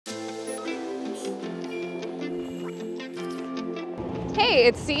Hey,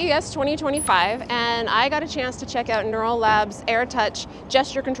 it's CES 2025 and I got a chance to check out Neural Labs' AirTouch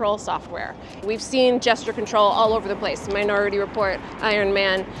gesture control software. We've seen gesture control all over the place, Minority Report, Iron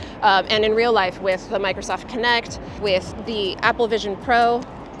Man, and in real life with the Microsoft Kinect, with the Apple Vision Pro,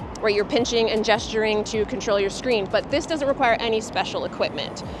 where you're pinching and gesturing to control your screen, but this doesn't require any special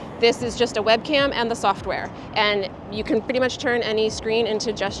equipment. This is just a webcam and the software, and you can pretty much turn any screen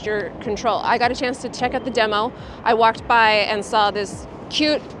into gesture control. I got a chance to check out the demo. I walked by and saw this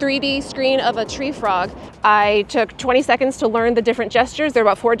cute 3D screen of a tree frog. I took 20 seconds to learn the different gestures. There are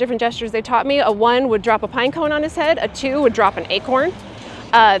about 4 different gestures they taught me. A 1 would drop a pine cone on his head, a 2 would drop an acorn.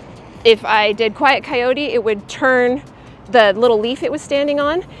 If I did Quiet Coyote, it would turn the little leaf it was standing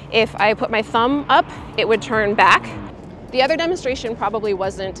on. If I put my thumb up, it would turn back. The other demonstration probably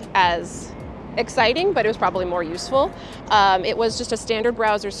wasn't as exciting, but it was probably more useful. It was just a standard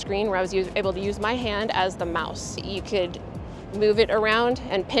browser screen where I was able to use my hand as the mouse. You could move it around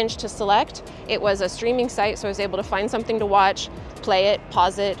and pinch to select. It was a streaming site, so I was able to find something to watch, play it,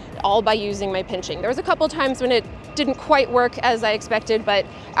 pause it, all by using my pinching. There was a couple times when it didn't quite work as I expected, but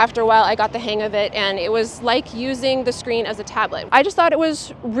after a while I got the hang of it, and it was like using the screen as a tablet. I just thought it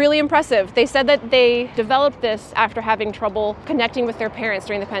was really impressive. They said that they developed this after having trouble connecting with their parents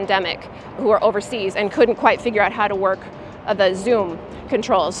during the pandemic who were overseas and couldn't quite figure out how to work the Zoom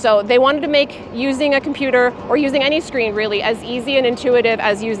controls. So they wanted to make using a computer or using any screen really as easy and intuitive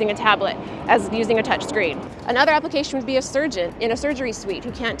as using a tablet, as using a touch screen. Another application would be a surgeon in a surgery suite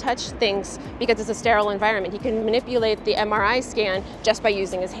who can't touch things because it's a sterile environment. He can manipulate the MRI scan just by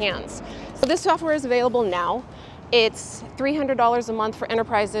using his hands. So this software is available now. It's $300 a month for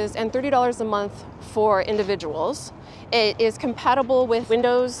enterprises and $30 a month for individuals. It is compatible with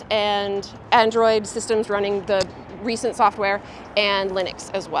Windows and Android systems running the recent software and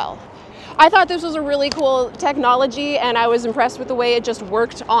Linux as well. I thought this was a really cool technology, and I was impressed with the way it just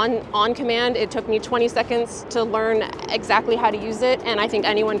worked on command. It took me 20 seconds to learn exactly how to use it, and I think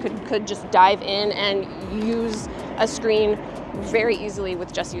anyone could just dive in and use a screen very easily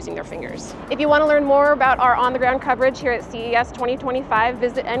with just using their fingers. If you want to learn more about our on-the-ground coverage here at CES 2025,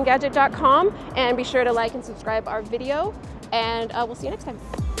 visit Engadget.com and be sure to like and subscribe our video, and we'll see you next time.